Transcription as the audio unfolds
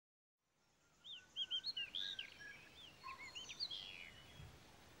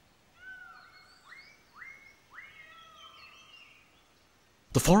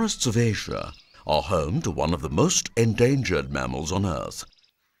The forests of Asia are home to one of the most endangered mammals on Earth,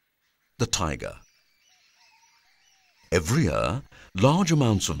 the tiger. Every year, large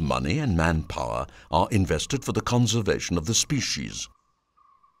amounts of money and manpower are invested for the conservation of the species.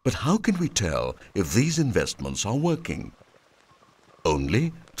 But how can we tell if these investments are working?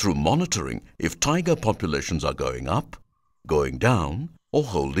 Only through monitoring if tiger populations are going up, going down, or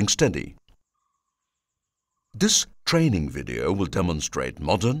holding steady. This training video will demonstrate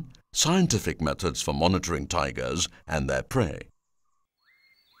modern, scientific methods for monitoring tigers and their prey.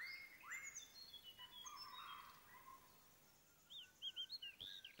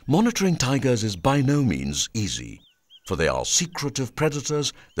 Monitoring tigers is by no means easy, for they are secretive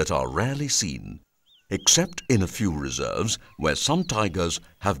predators that are rarely seen, except in a few reserves where some tigers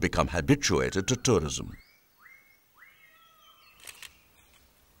have become habituated to tourism.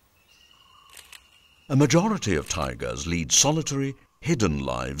 A majority of tigers lead solitary, hidden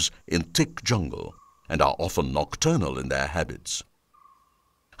lives in thick jungle and are often nocturnal in their habits.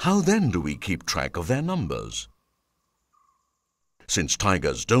 How then do we keep track of their numbers? Since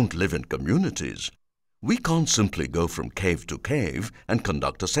tigers don't live in communities, we can't simply go from cave to cave and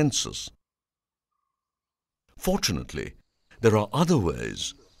conduct a census. Fortunately, there are other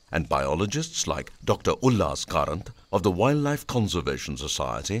ways, and biologists like Dr. Ullas Karant of the Wildlife Conservation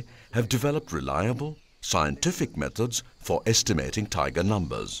Society have developed reliable, scientific methods for estimating tiger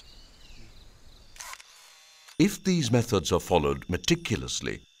numbers. If these methods are followed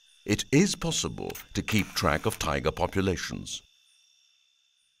meticulously, it is possible to keep track of tiger populations.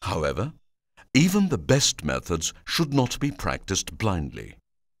 However, even the best methods should not be practiced blindly.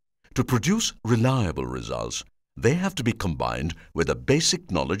 To produce reliable results, they have to be combined with a basic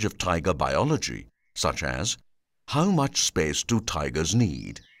knowledge of tiger biology, such as how much space do tigers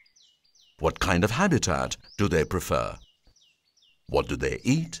need? What kind of habitat do they prefer? What do they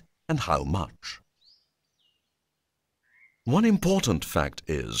eat and how much? One important fact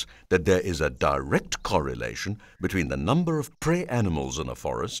is that there is a direct correlation between the number of prey animals in a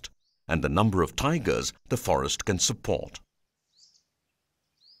forest and the number of tigers the forest can support.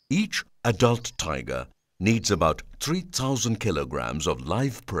 Each adult tiger needs about 3,000 kilograms of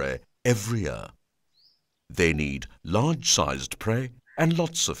live prey every year. They need large-sized prey and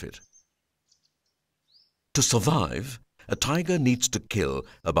lots of it. To survive, a tiger needs to kill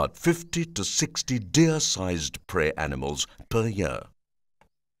about 50 to 60 deer-sized prey animals per year.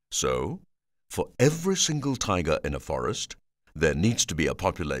 So, for every single tiger in a forest, there needs to be a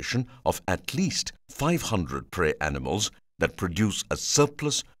population of at least 500 prey animals that produce a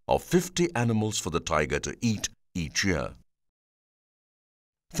surplus of 50 animals for the tiger to eat each year.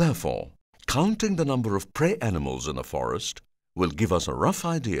 Therefore, counting the number of prey animals in a forest will give us a rough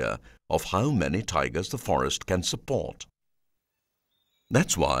idea of how many tigers the forest can support.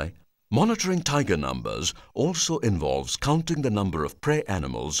 That's why monitoring tiger numbers also involves counting the number of prey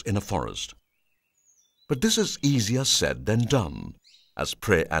animals in a forest. But this is easier said than done, as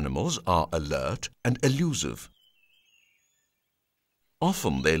prey animals are alert and elusive.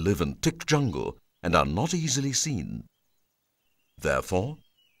 Often they live in thick jungle and are not easily seen. Therefore,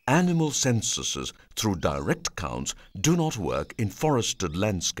 animal censuses through direct counts do not work in forested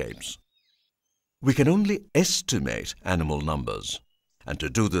landscapes. We can only estimate animal numbers, and to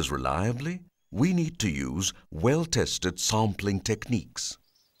do this reliably, we need to use well-tested sampling techniques.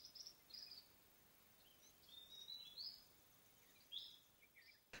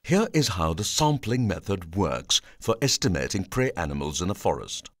 Here is how the sampling method works for estimating prey animals in a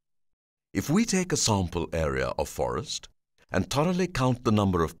forest. If we take a sample area of forest and thoroughly count the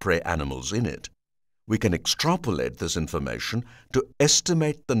number of prey animals in it, we can extrapolate this information to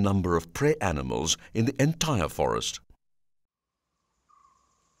estimate the number of prey animals in the entire forest.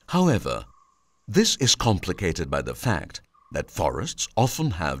 However, this is complicated by the fact that forests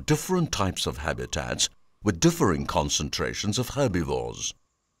often have different types of habitats with differing concentrations of herbivores.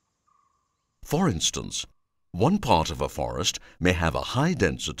 For instance, one part of a forest may have a high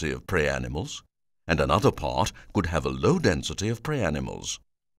density of prey animals, and another part could have a low density of prey animals.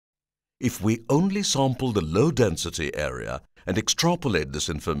 If we only sample the low density area and extrapolate this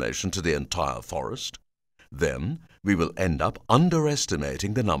information to the entire forest, then we will end up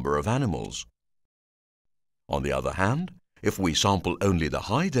underestimating the number of animals. On the other hand, if we sample only the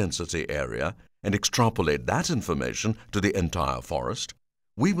high density area and extrapolate that information to the entire forest,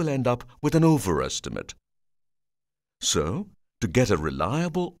 we will end up with an overestimate. So, to get a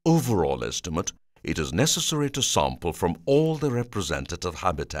reliable overall estimate, it is necessary to sample from all the representative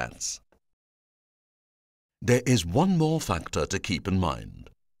habitats. There is one more factor to keep in mind.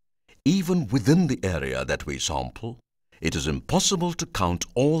 Even within the area that we sample, it is impossible to count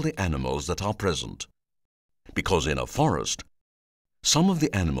all the animals that are present, because in a forest, some of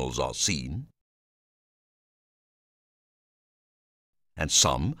the animals are seen and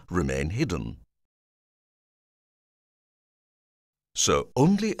some remain hidden. So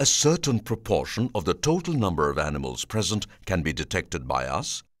only a certain proportion of the total number of animals present can be detected by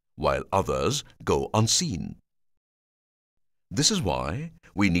us, while others go unseen. This is why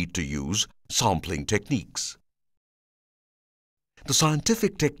we need to use sampling techniques. The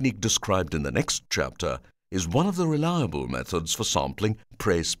scientific technique described in the next chapter is one of the reliable methods for sampling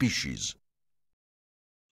prey species.